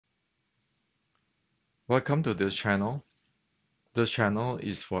Welcome to this channel. This channel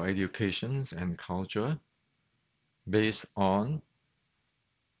is for education and culture based on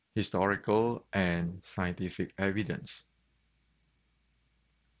historical and scientific evidence.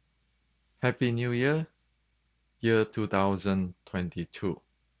 Happy New Year, year 2022.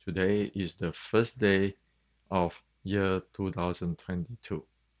 Today is the first day of year 2022.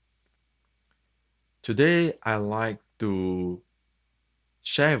 Today, I'd like to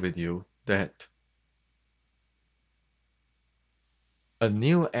share with you that a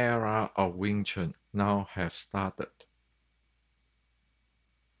new era of Wing Chun now have started.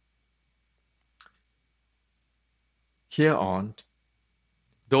 Here on,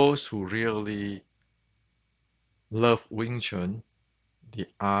 those who really love Wing Chun, the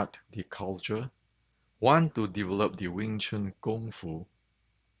art, the culture, want to develop the Wing Chun Kung Fu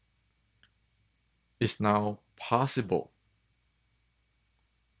is now possible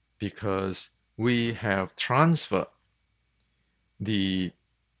because we have transferred the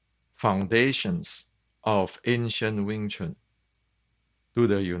foundations of ancient Wing Chun to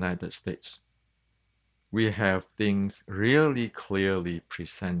the United States. We have things really clearly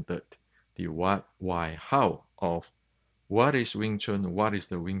presented, the what, why, how of what is Wing Chun, what is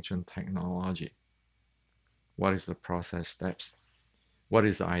the Wing Chun technology, what is the process steps, what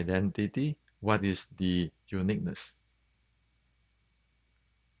is the identity, what is the uniqueness.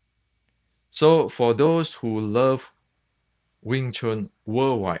 So for those who love Wing Chun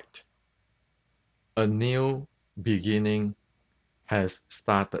worldwide, a new beginning has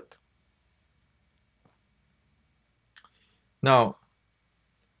started. Now,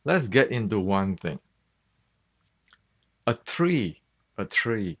 let's get into one thing. A tree.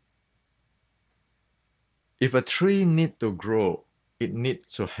 If a tree needs to grow, it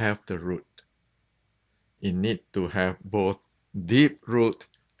needs to have the root. It needs to have both deep root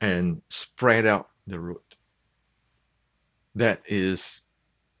and spread out the root. That is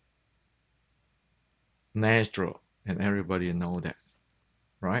natural, and everybody know that,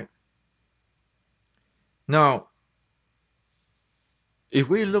 right? Now, if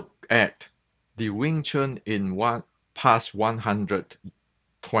we look at the Wing Chun in past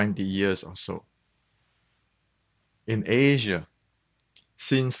 120 years or so, in Asia,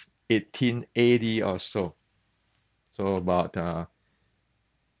 since 1880 or so, so about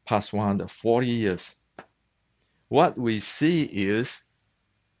past 140 years, what we see is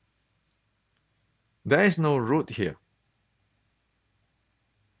there is no root here.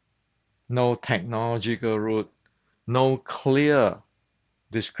 No technological root, no clear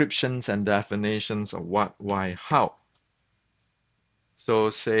descriptions and definitions of what, why, how. So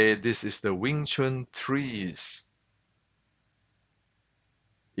say this is the Wing Chun trees.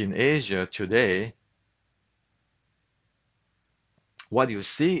 In Asia today, what you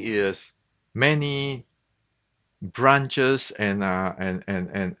see is many branches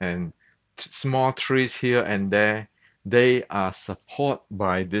and small trees here and there. They are supported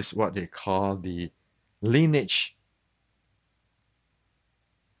by this what they call the lineage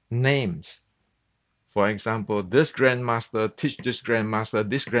names. For example, this grandmaster teach this grandmaster,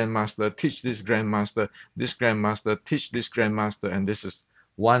 this grandmaster teach this grandmaster, this grandmaster teach this grandmaster, and this is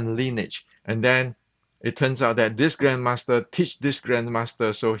one lineage. And then it turns out that this grandmaster teach this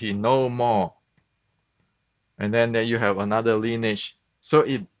grandmaster, so he know more. And then you have another lineage. So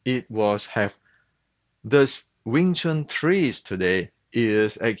it was have this Wing Chun trees today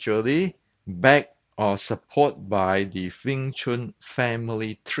is actually backed or supported by the Wing Chun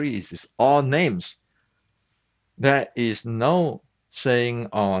family trees. It's all names. There is no saying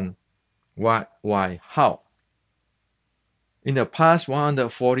on what, why, how. In the past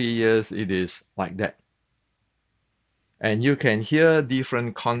 140 years, it is like that. And you can hear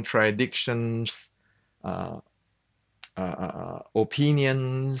different contradictions,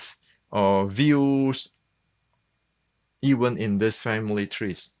 opinions, or views, even in this family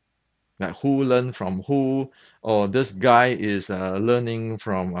trees. Like who learned from who, or this guy is learning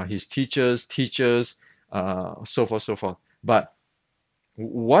from his teachers, so forth, so forth. But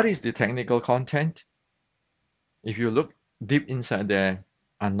what is the technical content? If you look deep inside there,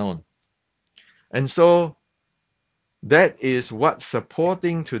 unknown. And so that is what's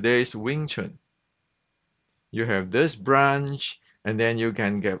supporting today's Wing Chun. You have this branch, and then you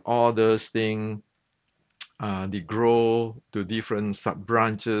can get all those things, they grow to different sub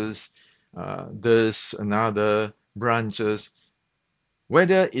branches, this another branches.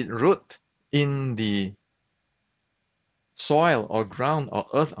 Whether it root in the soil or ground or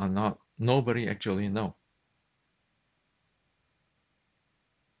earth or not, nobody actually know.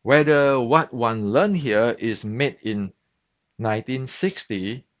 Whether what one learned here is made in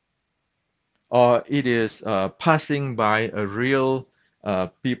 1960 or it is passing by a real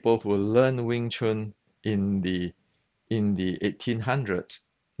people who learn Wing Chun in the 1800s.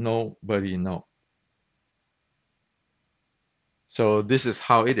 Nobody know. So this is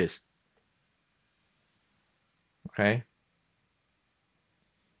how it is. Okay,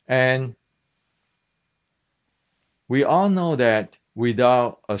 and we all know that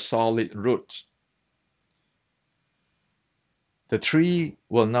without a solid root, the tree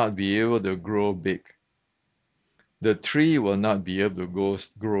will not be able to grow big. The tree will not be able to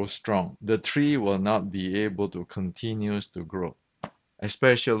grow strong. The tree will not be able to continue to grow.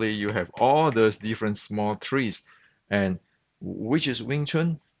 Especially you have all those different small trees, and which is Wing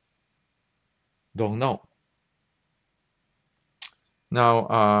Chun? Don't know.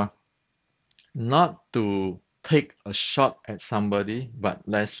 Now, not to take a shot at somebody, but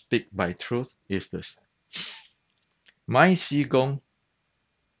let's speak by truth is this. My Qigong,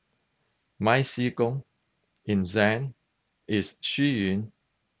 my Qigong in Zen is Xu Yun,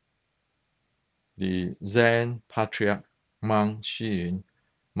 the Zen patriarch monk Xu Yun.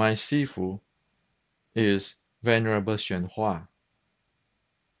 My Sifu is Venerable Xuan Hua.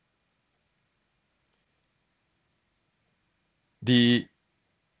 The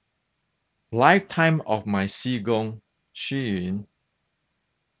lifetime of my Qigong Xu Yun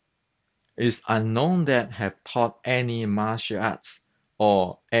is unknown that have taught any martial arts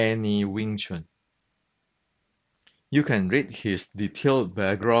or any Wing Chun. You can read his detailed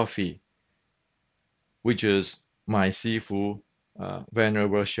biography, which is my Sifu,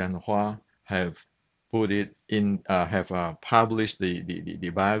 Venerable Shenhua, have put it in, have published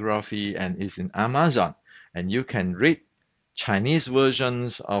the biography and is in Amazon. And you can read Chinese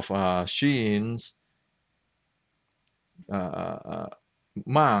versions of Xu Yun's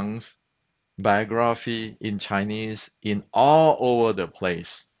monk's biography in Chinese in all over the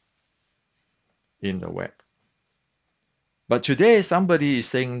place in the web. But today somebody is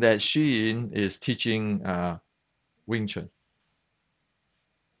saying that Xu Yun is teaching Wing Chun.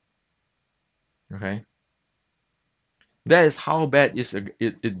 Okay, that is how bad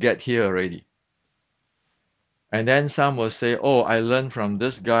it get here already. And then some will say, "Oh, I learned from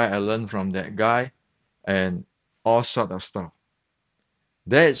this guy, I learned from that guy," and all sort of stuff.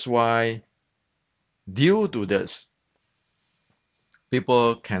 That's why, due to this,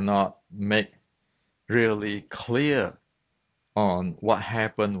 people cannot make really clear on what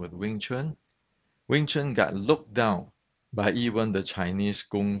happened with Wing Chun. Wing Chun got looked down by even the Chinese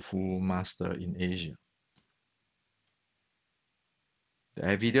Kung Fu master in Asia. The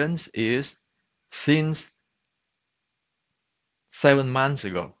evidence is since 7 months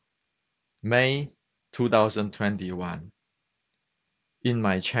ago, May 2021, in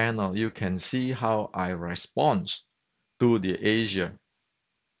my channel, you can see how I respond to the Asia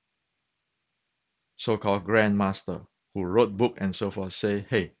so-called grandmaster who wrote book and so forth, say,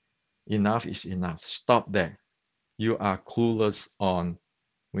 hey, enough is enough. Stop there. You are clueless on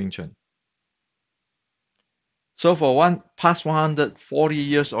Wing Chun. So for past 140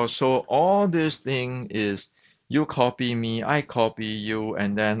 years or so, all this thing is you copy me, I copy you,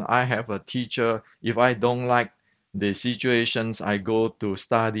 and then I have a teacher. If I don't like the situations, I go to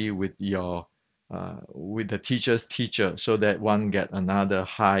study with with the teacher's teacher, so that one get another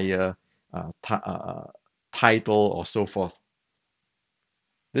higher title or so forth.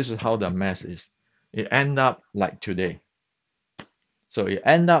 This is how the mess is. It end up like today. So it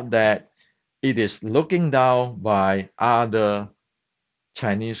end up that it is looking down by other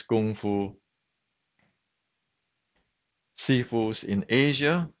Chinese Kung Fu Sifus in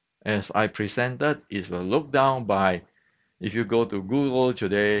Asia. As I presented, it will look down by, if you go to Google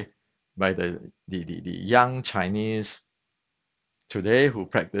today, by the young Chinese today who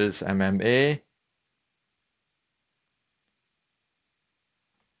practice MMA.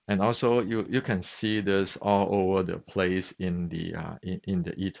 And also you can see this all over the place in the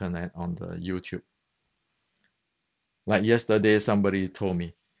internet, on the YouTube. Like yesterday, somebody told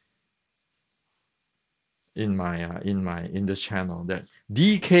me in this channel that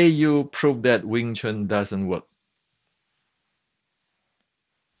DKU proved that Wing Chun doesn't work.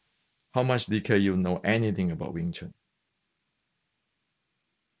 How much DKU know anything about Wing Chun?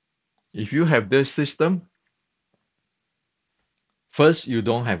 If you have this system, first you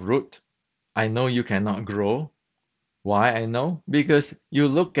don't have root. I know you cannot grow. Why I know? Because you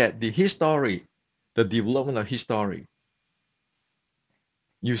look at the history, the development of history.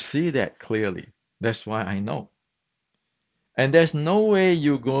 You see that clearly. That's why I know. And there's no way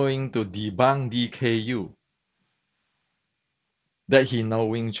you're going to debunk DKU that he know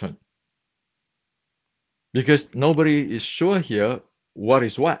Wing Chun. Because nobody is sure here what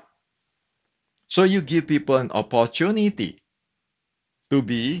is what. So you give people an opportunity to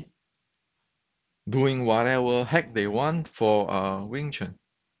be doing whatever heck they want for Wing Chun.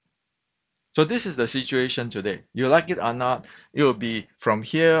 So this is the situation today. You like it or not, it will be from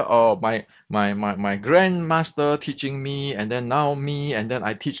here or my grandmaster teaching me, and then now me, and then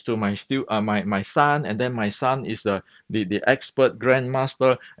I teach to my son, and then my son is the expert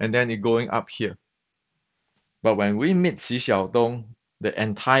grandmaster, and then it going up here. But when we meet Xi Xiaodong, the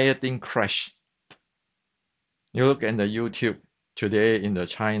entire thing crashed. You look at the YouTube today in the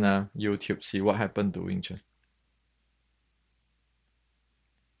China YouTube, see what happened to Wing Chun.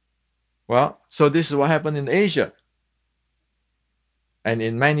 Well, so this is what happened in Asia and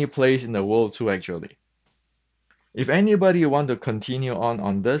in many places in the world too, actually. If anybody want to continue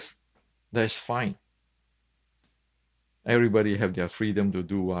on this, that's fine. Everybody have their freedom to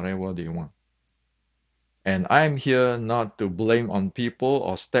do whatever they want. And I'm here not to blame on people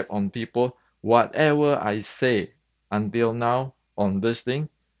or step on people. Whatever I say until now on this thing,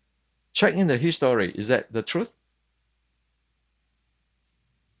 check in the history. Is that the truth?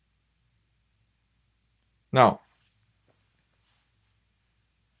 Now,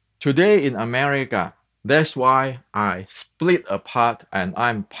 today in America, that's why I split apart and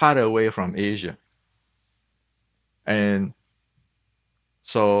I'm part away from Asia. And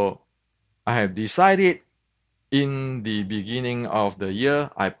so I have decided in the beginning of the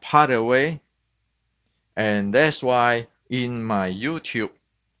year, I part away. And that's why in my YouTube,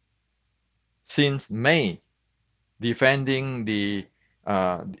 since May, defending the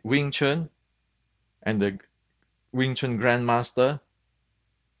Wing Chun and the Wing Chun Grandmaster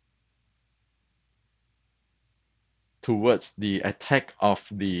towards the attack of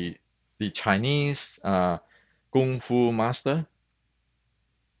the Chinese Kung Fu master.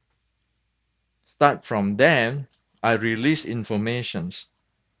 Start from then, I release informations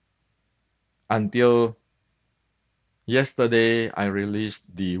until yesterday. I released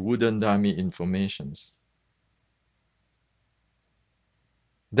the wooden dummy informations.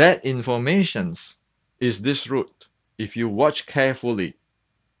 That informations is this route. If you watch carefully,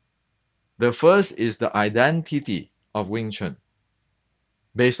 the first is the identity of Wing Chun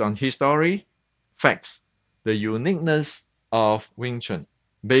based on history, facts, the uniqueness of Wing Chun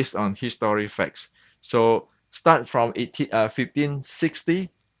based on history facts. So start from 1560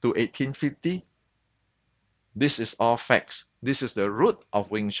 to 1850. This is all facts. This is the root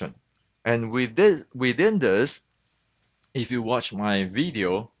of Wing Chun. And within this, if you watch my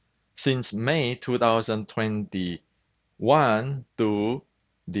video, since May 2021 to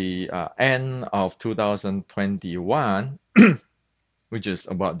the end of 2021, which is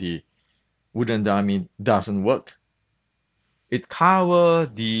about the wooden dummy doesn't work, it covers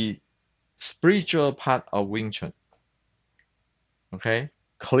the spiritual part of Wing Chun. Okay,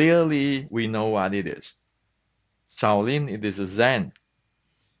 clearly we know what it is. Shaolin, it is Zen.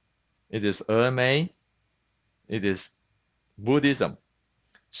 It is Mei. It is Buddhism.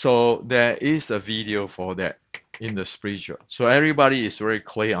 So there is a video for that in the spiritual. So everybody is very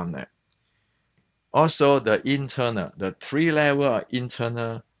clear on that. Also the internal, the 3 level of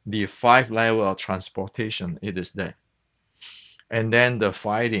internal, the 5 level of transportation, it is there. And then the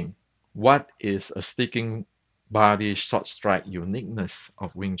fighting. What is a sticking body short strike uniqueness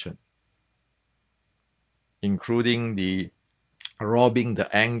of Wing Chun? Including the robbing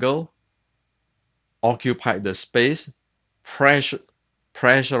the angle, occupy the space,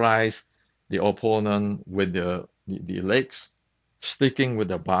 pressurize the opponent with the legs, sticking with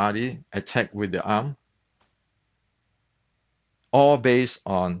the body, attack with the arm, all based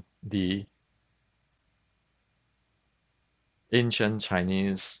on the ancient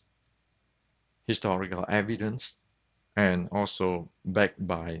Chinese historical evidence and also backed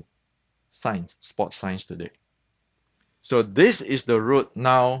by science, sports science today. So this is the route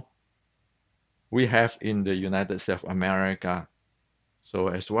now we have in the United States of America. So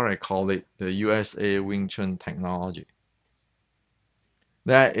as what I call it, the USA Wing Chun technology.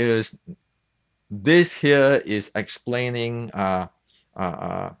 That is, this here is explaining,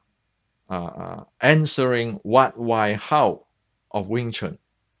 answering what, why, how of Wing Chun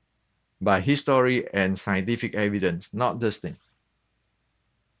by history and scientific evidence, not this thing.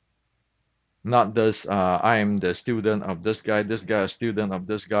 Not this, I am the student of this guy is a student of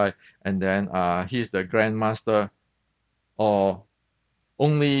this guy, and then he's the grandmaster. Or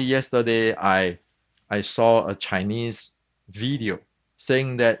only yesterday I saw a Chinese video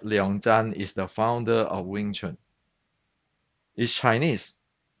saying that Liang Zhan is the founder of Wing Chun. It's Chinese.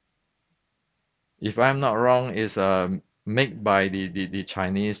 If I'm not wrong, it's made by the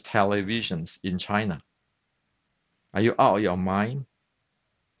Chinese televisions in China. Are you out of your mind?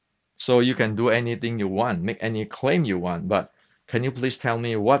 So you can do anything you want, make any claim you want, but can you please tell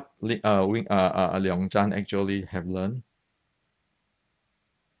me what Liang Zhan actually have learned?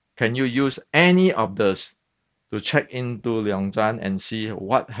 Can you use any of this to check into Liang Zhan and see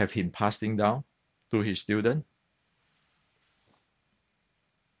what have him passing down to his student?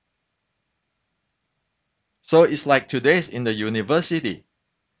 So it's like today's in the university,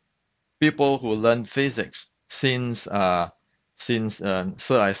 people who learn physics since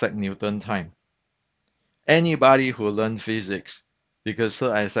Sir Isaac Newton time. Anybody who learn physics, because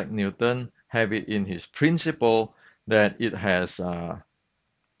Sir Isaac Newton have it in his principle that it has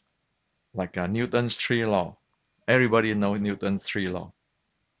like Newton's three law. Everybody know Newton's three law.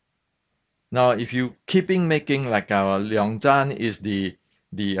 Now, if you keeping making like Liang Zhan is the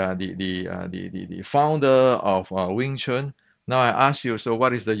founder of Wing Chun. Now I ask you, so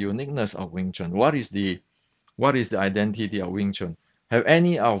what is the uniqueness of Wing Chun? What is the identity of Wing Chun? Have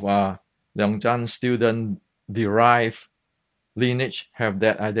any of Liang Zhan's student derive lineage have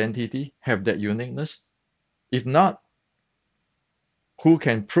that identity, have that uniqueness? If not, who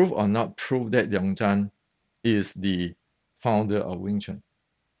can prove or not prove that Liang Zhan is the founder of Wing Chun?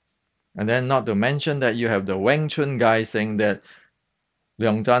 And then not to mention that you have the Wing Chun guy saying that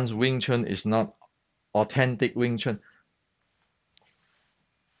Liang Zhan's Wing Chun is not authentic Wing Chun.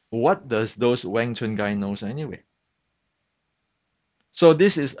 What does those Wing Chun guy knows anyway? So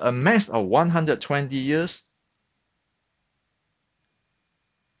this is a mess of 120 years.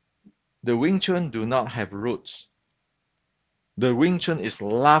 The Wing Chun do not have roots. The Wing Chun is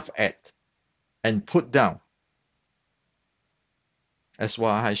laughed at and put down. As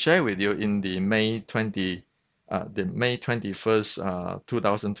what I share with you in the May 21st,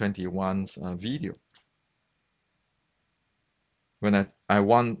 2021's video. When I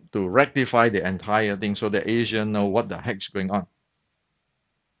want to rectify the entire thing so the Asian know what the heck's going on.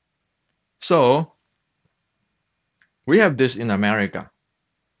 So we have this in America,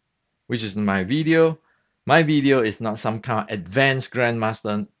 which is my video. My video is not some kind of advanced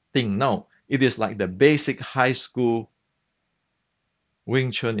grandmaster thing. No, it is like the basic high school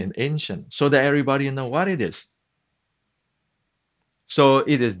Wing Chun in ancient, so that everybody know what it is. So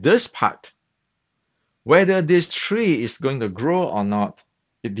it is this part. Whether this tree is going to grow or not,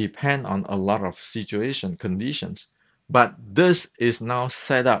 it depends on a lot of situation, conditions. But this is now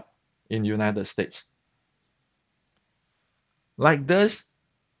set up in United States. Like this,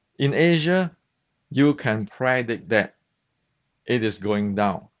 in Asia, you can predict that it is going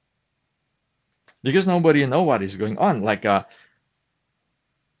down. Because nobody know what is going on. Like a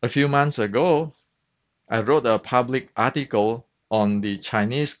few months ago, I wrote a public article on the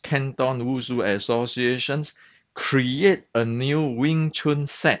Chinese Canton Wushu Associations create a new Wing Chun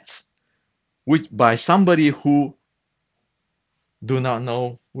sets, which by somebody who do not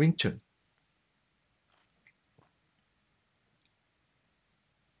know Wing Chun.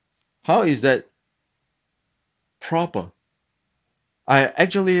 How is that proper? I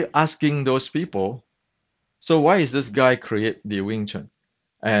actually asking those people, so why is this guy create the Wing Chun?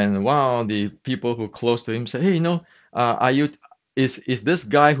 And one of the people who close to him said, hey, are you is this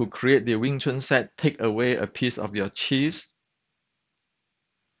guy who create the Wing Chun set take away a piece of your cheese?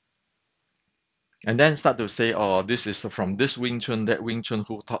 And then start to say, oh, this is from this Wing Chun, that Wing Chun,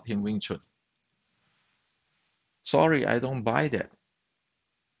 who taught him Wing Chun. Sorry, I don't buy that.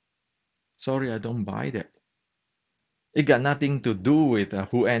 Sorry, I don't buy that. It got nothing to do with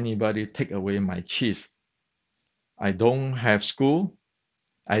who anybody take away my cheese. I don't have school.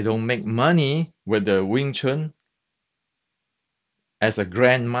 I don't make money with the Wing Chun as a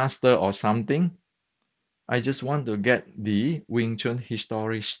grandmaster or something. I just want to get the Wing Chun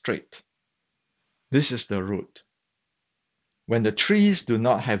history straight. This is the root. When the trees do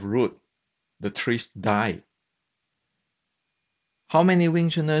not have root, the trees die. How many Wing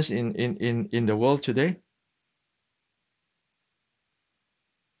Chuners in the world today?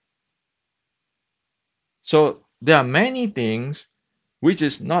 So there are many things which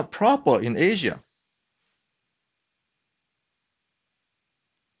is not proper in Asia.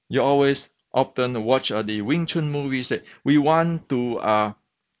 You always often watch the Wing Chun movies that we want to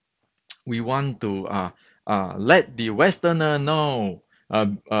let the Westerner know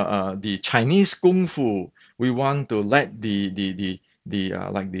the Chinese Kung Fu. We want to let the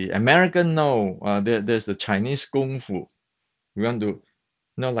American know there's the Chinese Kung Fu. We want to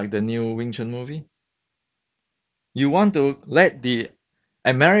like the new Wing Chun movie. You want to let the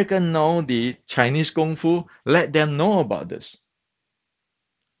American know the Chinese Kung Fu. Let them know about this.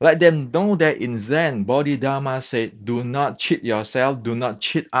 Let them know that in Zen, Bodhidharma said, do not cheat yourself, do not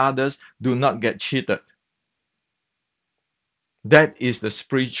cheat others, do not get cheated. That is the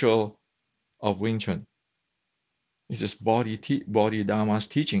spiritual of Wing Chun. It's just Bodhidharma's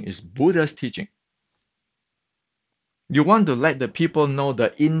teaching, it's Buddha's teaching. You want to let the people know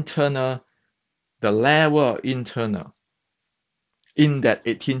the internal, the level of internal in that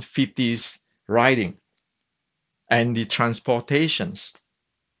 1850s writing and the transportations.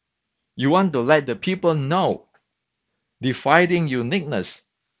 You want to let the people know the fighting uniqueness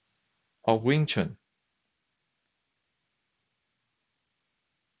of Wing Chun.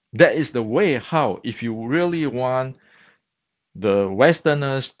 That is the way how, if you really want the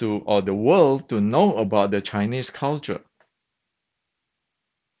Westerners to, or the world to know about the Chinese culture,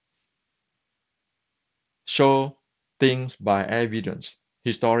 show things by evidence,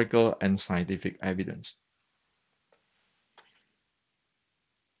 historical and scientific evidence.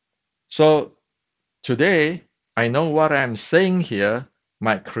 So today, I know what I'm saying here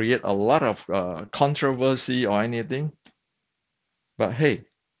might create a lot of controversy or anything, but hey,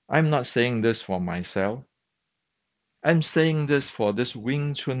 I'm not saying this for myself. I'm saying this for this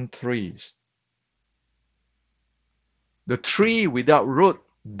Wing Chun trees. The tree without root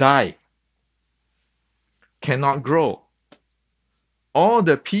die, cannot grow. All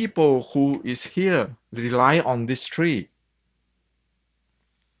the people who is here rely on this tree.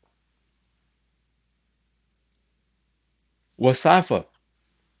 Will suffer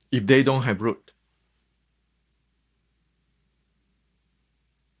if they don't have root.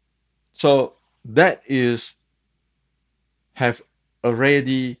 So that is have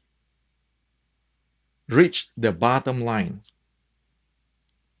already reached the bottom line.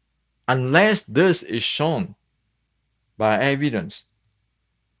 Unless this is shown by evidence,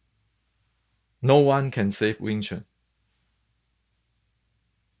 no one can save Wing Chun.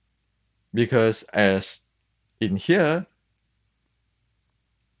 Because as in here,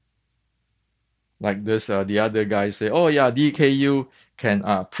 like this, the other guy say, oh yeah, DKU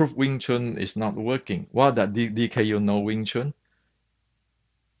can prove Wing Chun is not working. What does DKU know Wing Chun?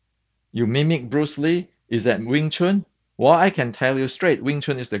 You mimic Bruce Lee, is that Wing Chun? Well, I can tell you straight, Wing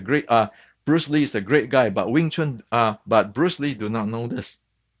Chun is the great, Bruce Lee is the great guy, but but Bruce Lee do not know this.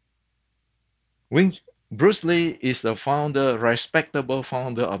 Wing, Bruce Lee is the founder, respectable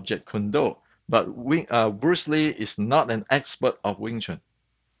founder of Jeet Kune Do, but Bruce Lee is not an expert of Wing Chun.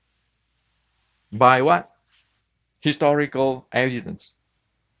 By what? Historical evidence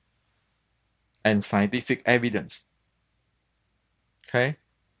and scientific evidence. Okay,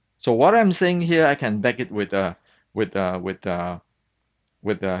 so what I'm saying here, I can back it with with uh, with uh,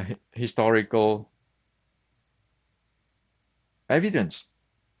 with historical evidence.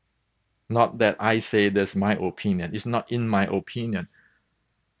 Not that I say that's my opinion. It's not in my opinion.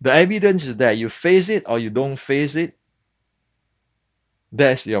 The evidence is that you face it or you don't face it.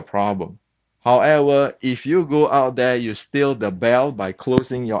 That's your problem. However, if you go out there, you steal the bell by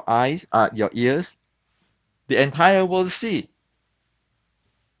closing your eyes, your ears, the entire world see.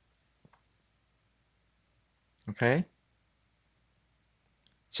 Okay.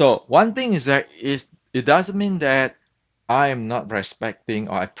 So one thing is that it doesn't mean that I am not respecting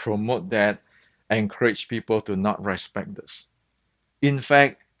or I promote that, encourage people to not respect this. In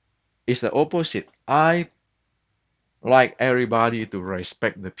fact, it's the opposite. I like everybody to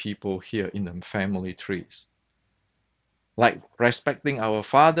respect the people here in the family trees. Like respecting our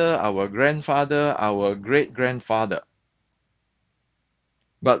father, our grandfather, our great grandfather.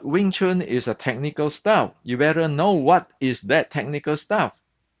 But Wing Chun is a technical stuff. You better know what is that technical stuff.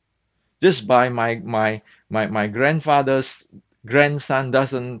 Just by my grandfather's grandson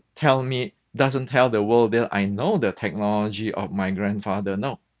doesn't tell the world that I know the technology of my grandfather.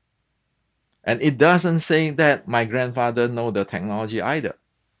 No. And it doesn't say that my grandfather know the technology either.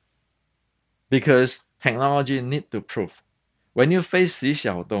 Because technology need to prove. When you face Xi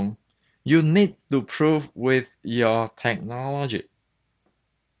Xiaodong, you need to prove with your technology.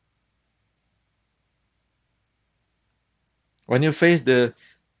 When you face the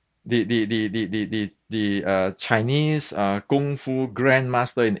Chinese Kung Fu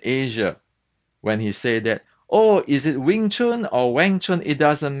grandmaster in Asia, when he said that, oh, is it Wing Chun or Wang Chun? It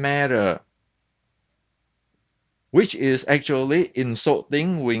doesn't matter. Which is actually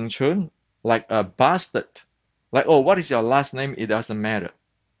insulting Wing Chun like a bastard. Like, oh, what is your last name? It doesn't matter.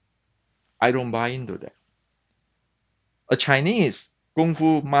 I don't buy into that. A Chinese Kung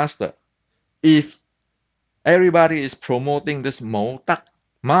Fu master, if everybody is promoting this Mo Tak,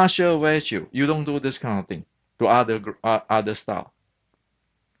 martial virtue, you don't do this kind of thing to other style.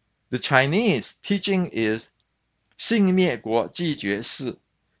 The Chinese teaching is 兴灭国即绝世.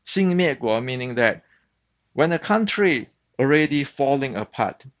 兴灭国 meaning that when a country already falling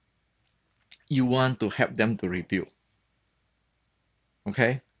apart, you want to help them to rebuild.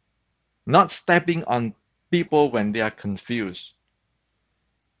 Okay? not stepping on people when they are confused.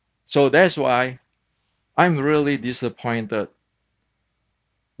 So that's why I'm really disappointed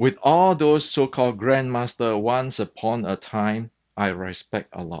with all those so-called grandmaster once upon a time I respect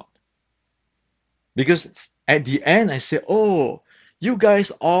a lot. Because at the end I say, oh, you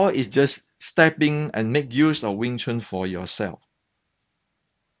guys all is just stepping and make use of Wing Chun for yourself.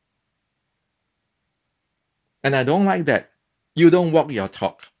 And I don't like that. You don't walk your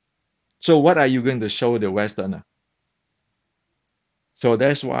talk. So what are you going to show the Westerner? So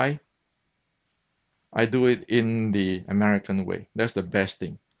that's why I do it in the American way. That's the best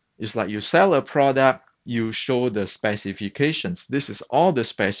thing. It's like you sell a product, you show the specifications. This is all the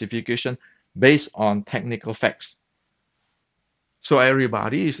specification based on technical facts. So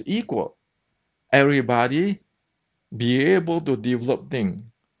everybody is equal. Everybody be able to develop things.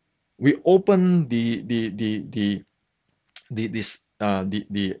 We open the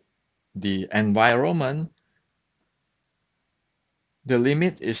environment. The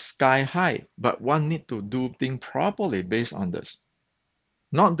limit is sky high, but one need to do things properly based on this.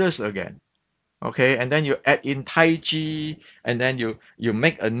 Not this again. Okay, and then you add in Tai Chi, and then you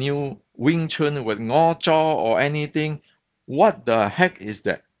make a new Wing Chun with Ngo Chao or anything. What the heck is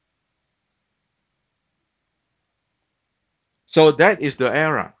that? So that is the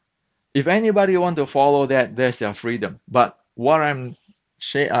era. If anybody want to follow that, that's their freedom. But what I'm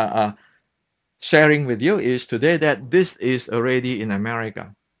sharing with you is today that this is already in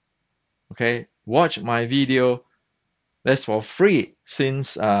America. Okay, watch my video. That's for free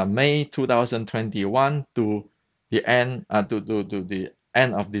since May 2021 to the end to the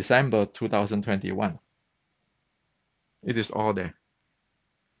end of December 2021. It is all there.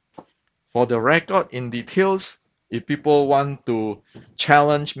 For the record in details, if people want to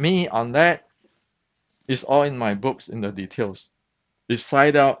challenge me on that, it's all in my books in the details. It's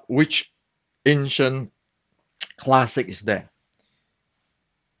cite out which ancient classic is there.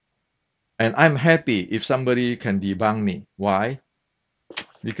 And I'm happy if somebody can debunk me. Why?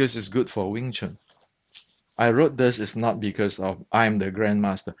 Because it's good for Wing Chun. I wrote this is not because of I'm the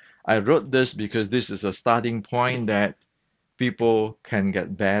grandmaster. I wrote this because this is a starting point that people can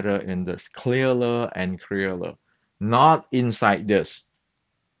get better in this, clearer and clearer, not inside this.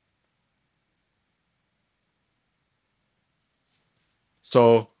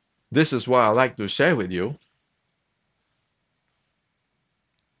 So this is what I like to share with you.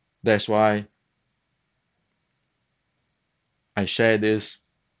 That's why I share this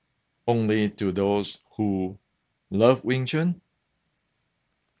only to those who love Wing Chun,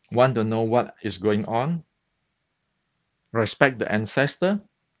 want to know what is going on, respect the ancestor,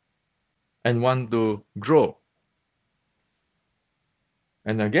 and want to grow.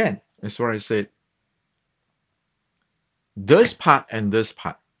 And again, that's what I said. This part and this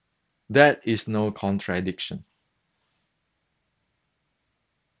part, that is no contradiction.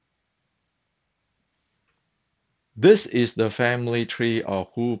 This is the family tree of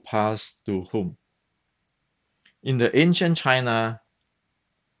who passed to whom. In the ancient China,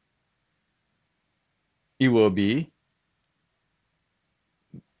 it will be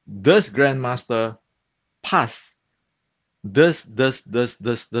this grandmaster passed this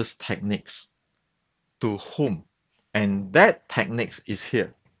techniques to whom, and that techniques is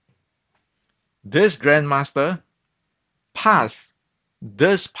here. This grandmaster passed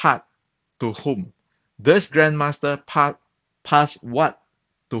this part to whom. This grandmaster pass what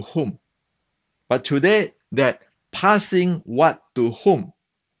to whom. But today, that passing what to whom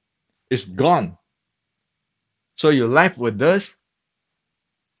is gone. So you're left with this.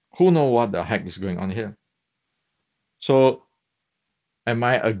 Who know what the heck is going on here? So am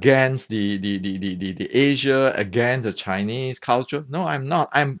I against the Asia, against the Chinese culture? No, I'm not.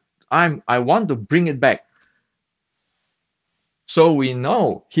 I want to bring it back. So we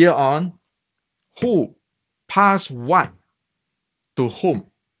know here on who pass what to whom.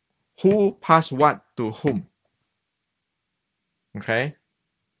 Who pass what to whom. Okay?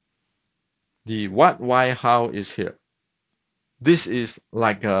 The what, why, how is here. This is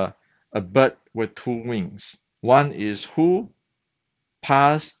like a bird with two wings. One is who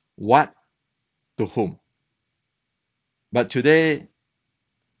pass what to whom. But today,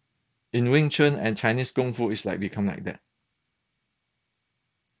 in Wing Chun and Chinese Kung Fu, it's like become like that.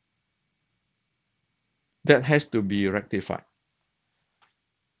 That has to be rectified.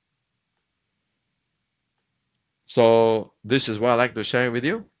 So this is what I like to share with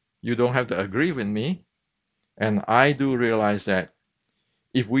you. You don't have to agree with me. And I do realize that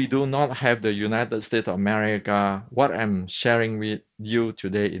if we do not have the United States of America, what I'm sharing with you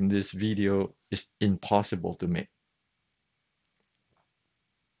today in this video is impossible to make.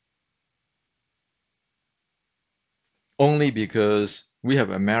 Only because we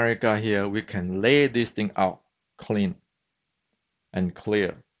have America here, we can lay this thing out clean and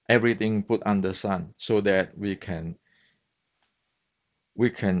clear, everything put under sun, so that we can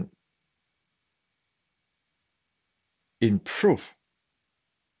improve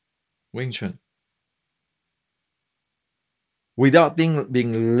Wing Chun without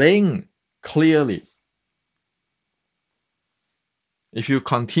being linked clearly. If you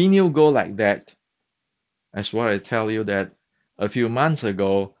continue go like that, that's why I tell you that a few months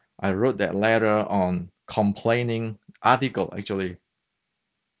ago I wrote that letter on complaining article, actually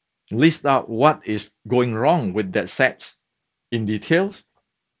list out what is going wrong with that set in details.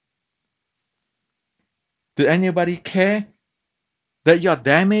 Did anybody care that you're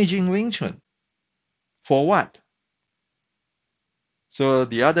damaging Wing Chun? For what? So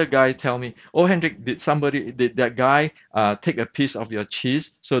the other guy tell me, "Oh, Hendrik, did that guy take a piece of your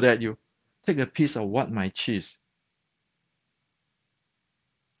cheese so that you take a piece of what my cheese?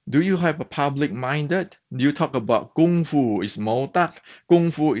 Do you have a public minded? You talk about Kung Fu is Motak, Kung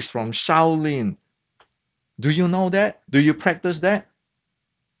Fu is from Shaolin. Do you know that? Do you practice that?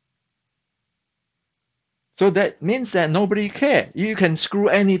 So that means that nobody care. You can screw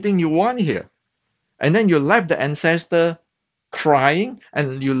anything you want here. And then you left the ancestor crying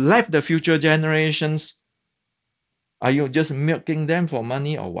and you left the future generations. Are you just milking them for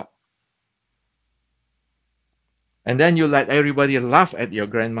money or what? And then you let everybody laugh at your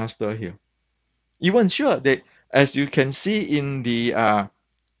grandmaster here. Even sure that, as you can see in the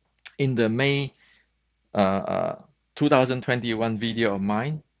May uh, uh, 2021 video of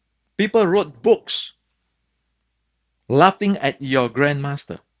mine, people wrote books laughing at your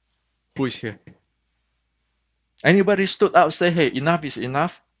grandmaster. Who is here? Anybody stood up say, "Hey, enough is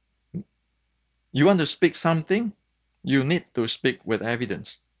enough"? You want to speak something? You need to speak with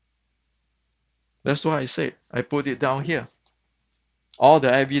evidence. That's why I said I put it down here. All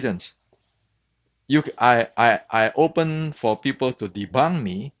the evidence. I open for people to debunk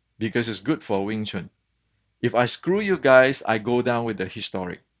me because it's good for Wing Chun. If I screw you guys, I go down with the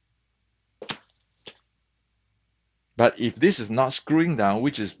historic. But if this is not screwing down,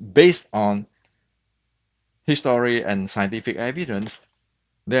 which is based on history and scientific evidence,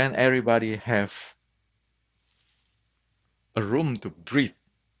 then everybody have a room to breathe,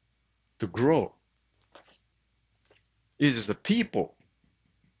 to grow. It is the people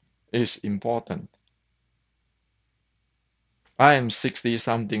is important. I am 60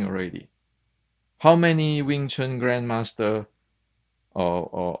 something already. How many Wing Chun grandmaster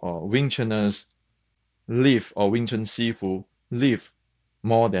or Wing Chuners live, or Wing Chun Sifu live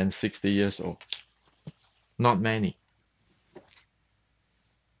more than 60 years old? Not many.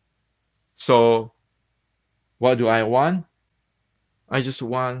 So what do I want? I just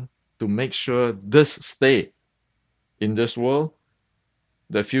want to make sure this stay in this world,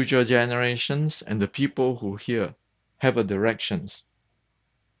 the future generations and the people who here have a directions.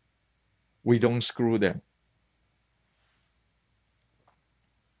 We don't screw them.